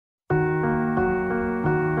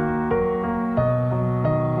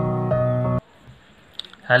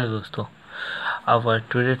Hello दोस्तों, our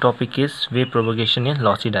today topic is wave propagation in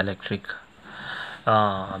lossy dielectric.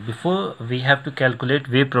 Before we have to calculate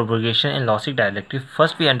wave propagation in lossy dielectric,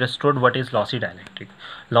 first we understood what is lossy dielectric.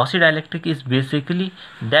 Lossy dielectric is basically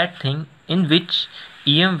that thing in which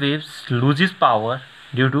EM waves loses power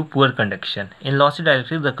due to poor conduction. In lossy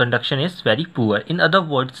dielectric, the conduction is very poor. In other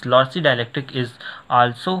words, lossy dielectric is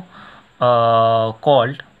also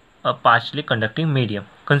called a partially conducting medium.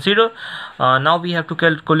 Consider now we have to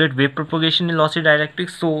calculate wave propagation in lossy dielectric.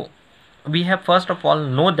 So we have first of all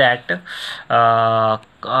know that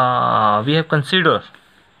we have consider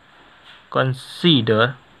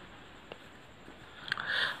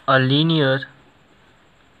a linear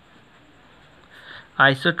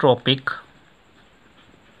isotropic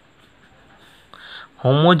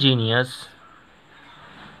homogeneous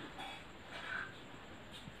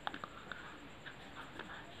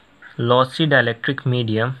lossy dielectric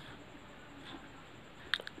medium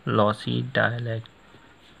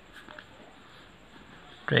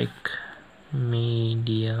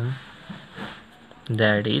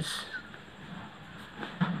that is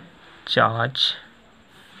charge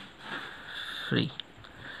free.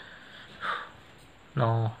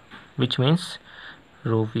 Now which means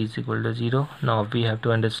rho v is equal to 0. Now we have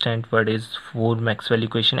to understand what is four Maxwell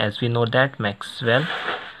equation. As we know that Maxwell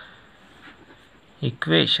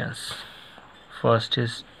equations, first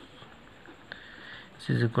is this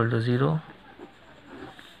is equal to 0,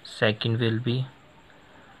 second will be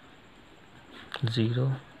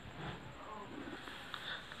 0,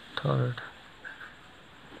 third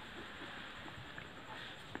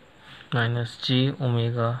minus j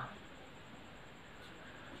omega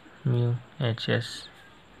mu hs,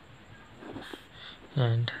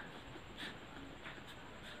 and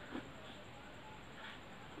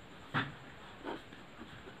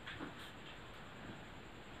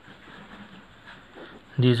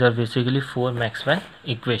these are basically four Maxwell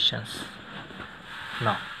equations.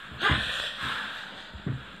 Now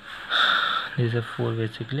these are four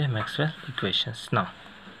basically Maxwell equations. Now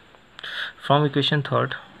from equation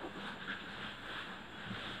third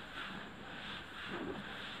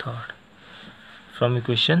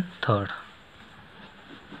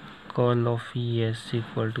curl of es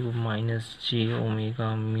equal to minus j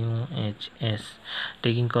omega mu hs.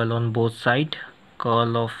 Taking curl on both sides,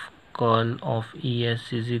 curl of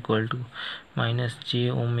es is equal to minus j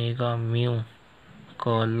omega mu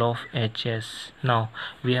curl of hs. Now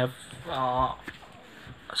we have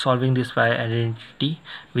solving this by identity,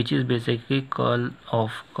 which is basically curl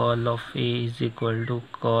of a is equal to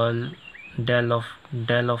curl del of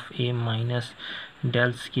a minus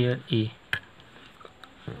del square a.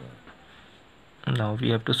 Now we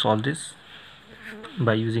have to solve this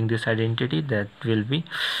by using this identity, that will be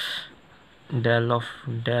del of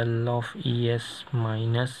es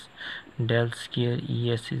minus del square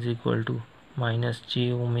es is equal to minus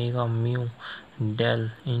j omega mu del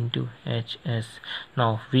into hs.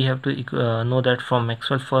 Now we have to know that from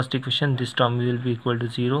Maxwell first equation this term will be equal to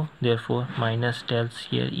 0, therefore minus del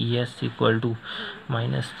square es equal to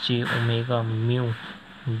minus j omega mu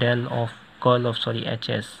del of curl of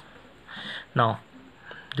hs. Now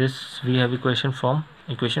this we have equation from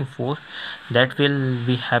equation 4, that will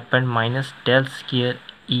be happen minus del square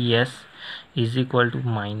es is equal to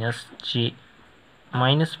minus j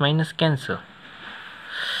minus cancel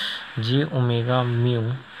j omega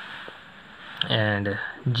mu and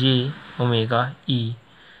j omega e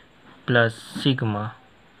plus sigma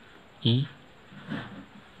e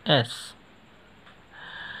s.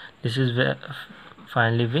 This is where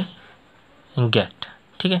finally we get.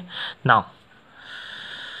 Okay, now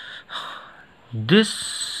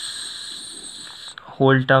this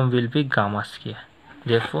whole term will be gamma square,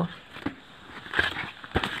 therefore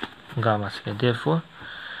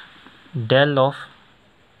del of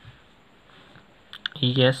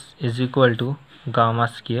es is equal to gamma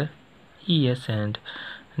square es, and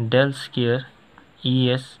del square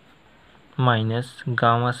es minus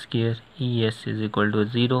gamma square es is equal to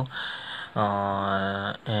 0.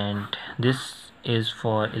 And this is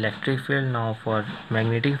for electric field. Now for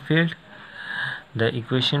magnetic field, the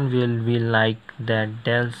equation will be like that,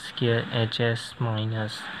 del square hs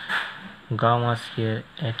minus gamma square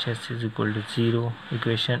hs is equal to 0,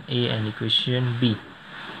 equation A and equation B.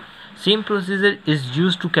 Same procedure is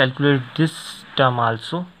used to calculate this term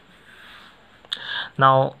also.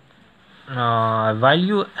 Now while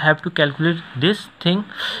you have to calculate this thing,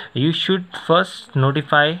 you should first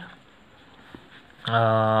notify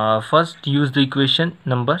first use the equation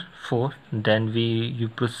number 4, then you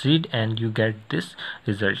proceed and you get this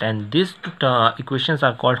result, and these equations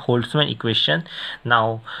are called Boltzmann equation.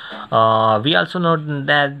 Now we also know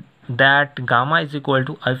that gamma is equal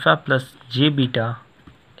to alpha plus j beta,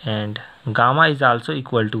 and gamma is also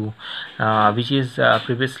equal to which is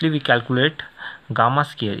previously we calculate gamma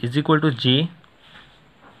square is equal to j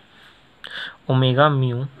omega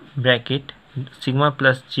mu bracket sigma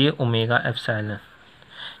plus j omega epsilon.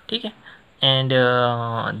 ठीक है, and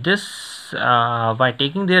this by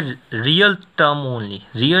taking their real term only,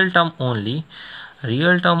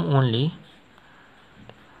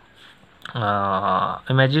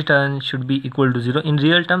 imaginary term should be equal to 0. In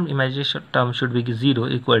real term, imaginary term should be 0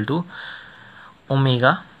 equal to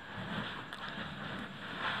omega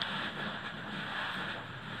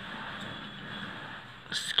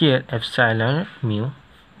square epsilon mu,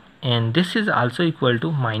 and this is also equal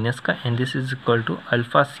to minus ka, and this is equal to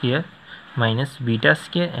alpha square minus beta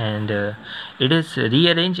square, and it is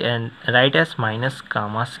rearranged and write as minus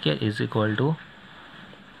gamma square is equal to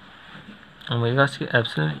omega square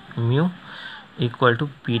epsilon mu equal to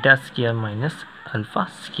beta square minus alpha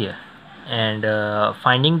square. And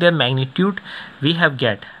finding the magnitude we have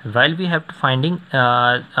get, while we have to finding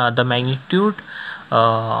the magnitude,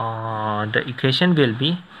 the equation will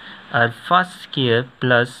be alpha square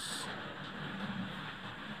plus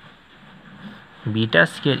beta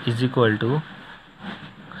square is equal to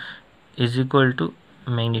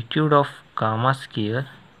magnitude of gamma square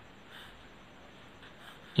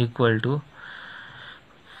equal to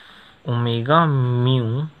omega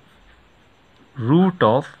mu root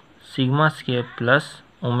of sigma square plus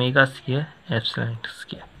omega square epsilon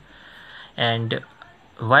square. And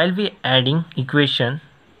while we adding equation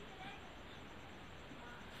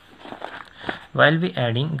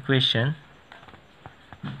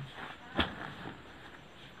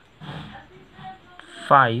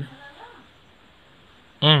 5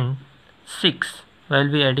 and 6, while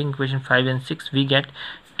we adding equation 5 and 6, we get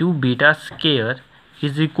 2 beta square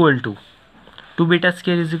is equal to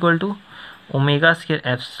omega square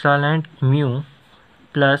epsilon mu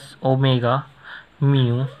plus omega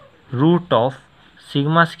mu root of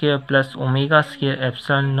sigma square plus omega square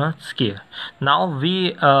epsilon square. Now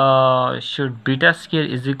we should beta square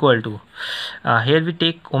is equal to here we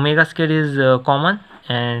take omega square is common,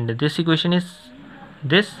 and this equation is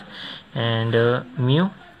this, and mu,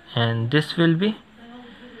 and this will be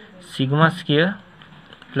sigma square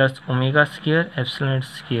plus omega square epsilon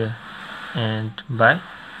square and by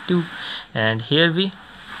 2, and here we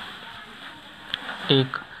take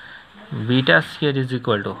beta square is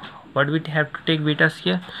equal to, what we have to take beta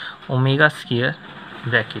square, omega square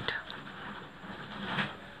bracket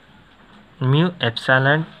mu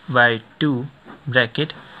epsilon by 2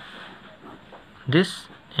 bracket this,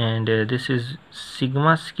 and this is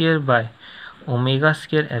sigma square by omega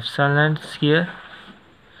square epsilon square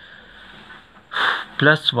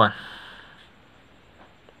plus 1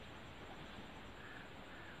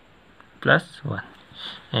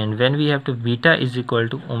 and when we have to beta is equal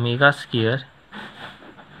to omega square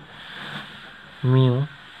mu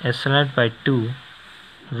epsilon by 2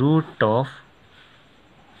 root of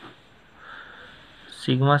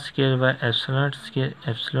sigma square by epsilon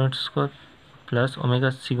square plus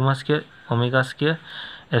omega sigma square omega square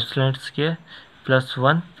epsilon square plus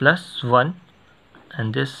 1,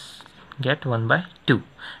 and this get 1 by 2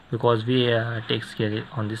 because we take square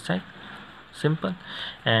on this side. Simple.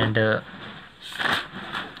 And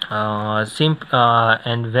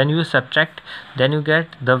and when you subtract, then you get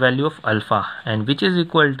the value of alpha, and which is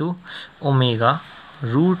equal to omega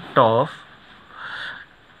root of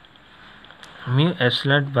mu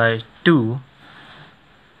epsilon by 2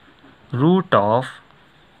 root of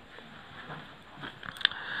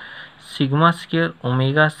sigma square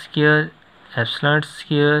omega square epsilon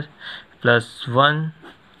square plus 1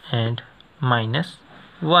 and minus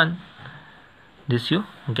 1. This you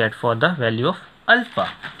get for the value of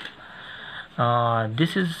alpha.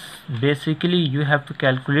 This is basically you have to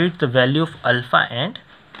calculate the value of alpha and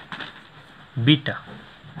beta.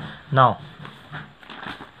 Now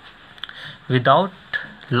without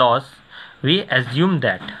loss we assume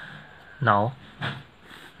that now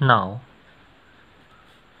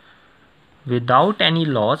without any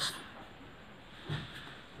loss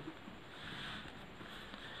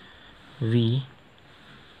we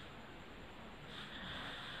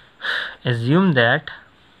assume that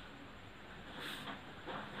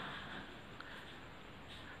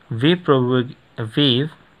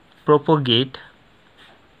wave propagate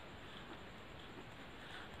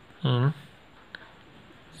in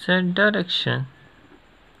z direction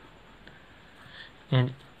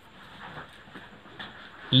and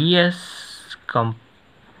ES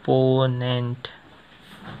component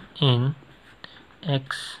in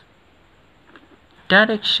x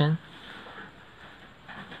direction.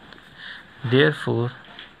 Therefore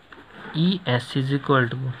ES is equal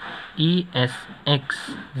to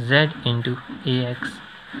ESX Z into AX.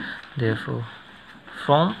 Therefore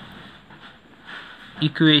from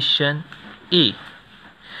equation A,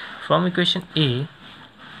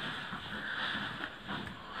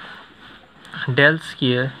 del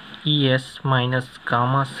square ES minus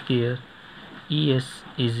gamma square ES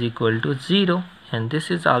is equal to 0, and this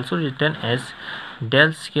is also written as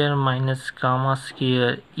del square minus gamma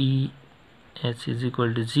square ES is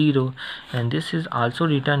equal to 0, and this is also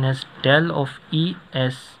written as del of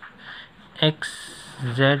ES x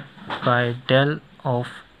Z by del of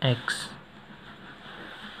x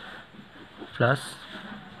plus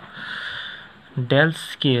del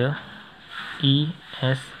square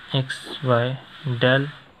ES x y del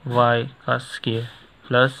y का square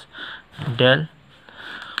plus del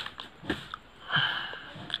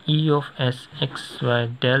E of S x y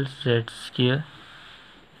del z square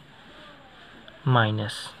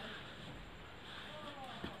minus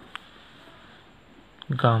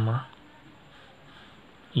gamma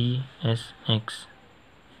E S x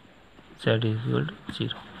z is equal to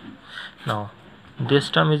 0. Now this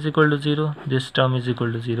term is equal to 0, this term is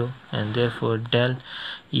equal to 0, and therefore del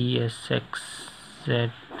E S x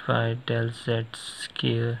z by del z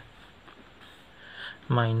square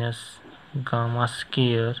minus gamma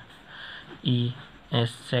square E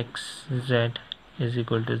S x z is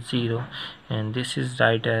equal to 0, and this is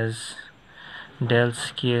right as del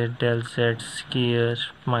square del z square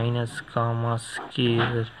minus gamma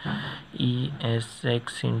square E S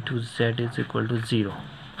x into z is equal to 0.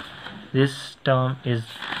 This term is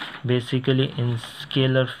basically in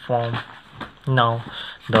scalar form. Now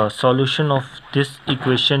the solution of this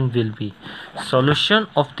equation will be solution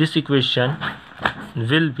of this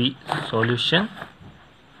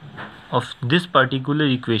particular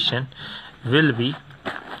equation will be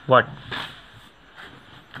what?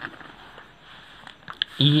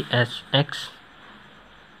 ESX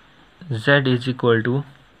z is equal to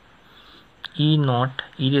E naught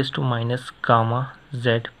e raised to minus gamma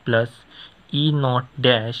z plus E naught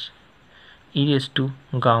dash e raised to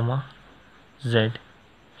gamma z.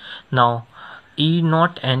 Now E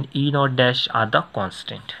naught and E naught dash are the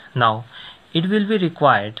constant. Now it will be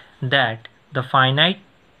required that the finite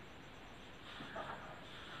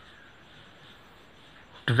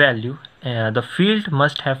value, the field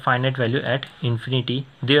must have finite value at infinity.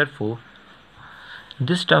 Therefore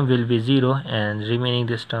this term will be 0 and remaining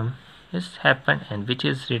this term is happen, and which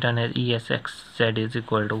is written as ESX z is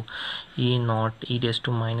equal to E naught e raised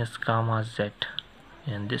to minus gamma z.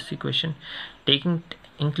 And this equation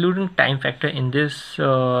including time factor in this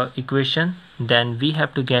equation, then we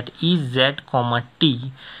have to get Ez comma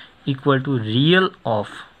t equal to real of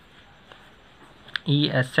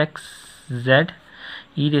ESX z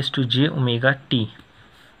e raised to j omega t,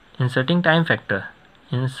 inserting time factor,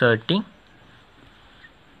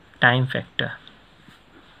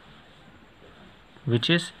 which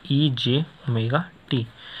is ej omega t.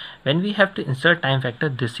 When we have to insert time factor,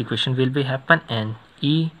 this equation will be happen, and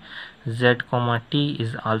Ez comma t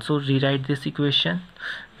is also rewrite this equation,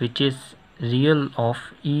 which is real of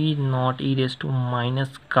E naught e raised to minus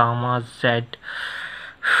gamma z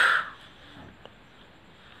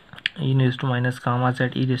e raised to minus gamma z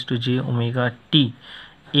e raised to j omega t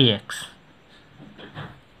ax.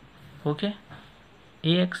 Okay,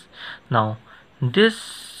 ax. Now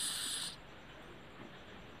this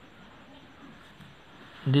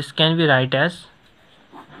can be write as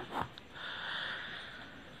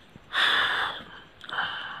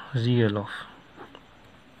real of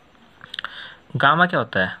gamma क्या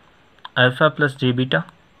होता है? Alpha plus J beta.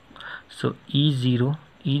 So E0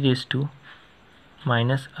 e raised to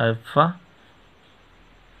minus alpha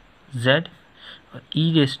z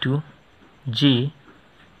e raised to j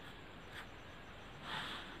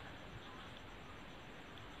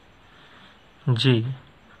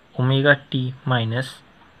omega t minus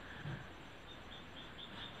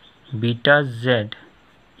beta z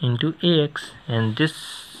into ax, and this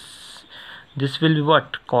will be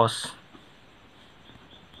what? Cos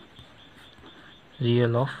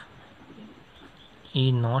real of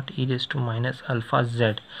E naught e raised to minus alpha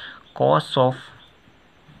z cos of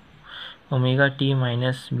omega t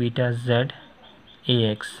minus beta z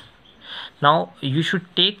ax. Now you should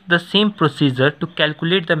take the same procedure to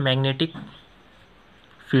calculate the magnetic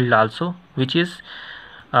field also, which is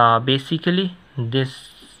basically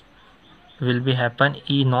this will be happen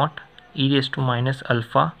E naught e raised to minus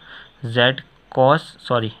alpha z cos,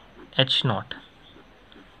 sorry, h naught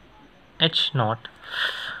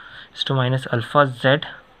is to minus alpha z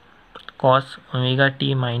cos omega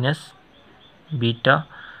t minus beta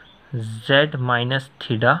z minus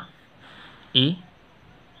theta e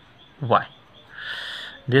y.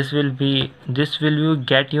 This will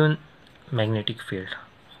get you magnetic field.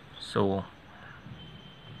 So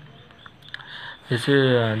this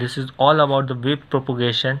is all about the wave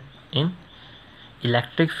propagation in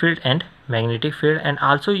electric field and magnetic field. And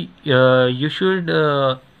also you should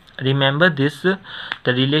remember this, the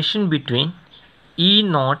relation between E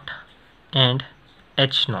naught and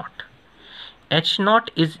H naught. H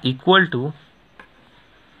naught is equal to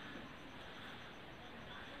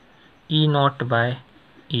E naught by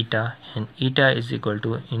eta, and eta is equal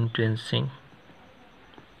to intrinsic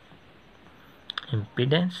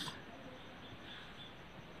impedance.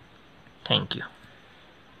 Thank you.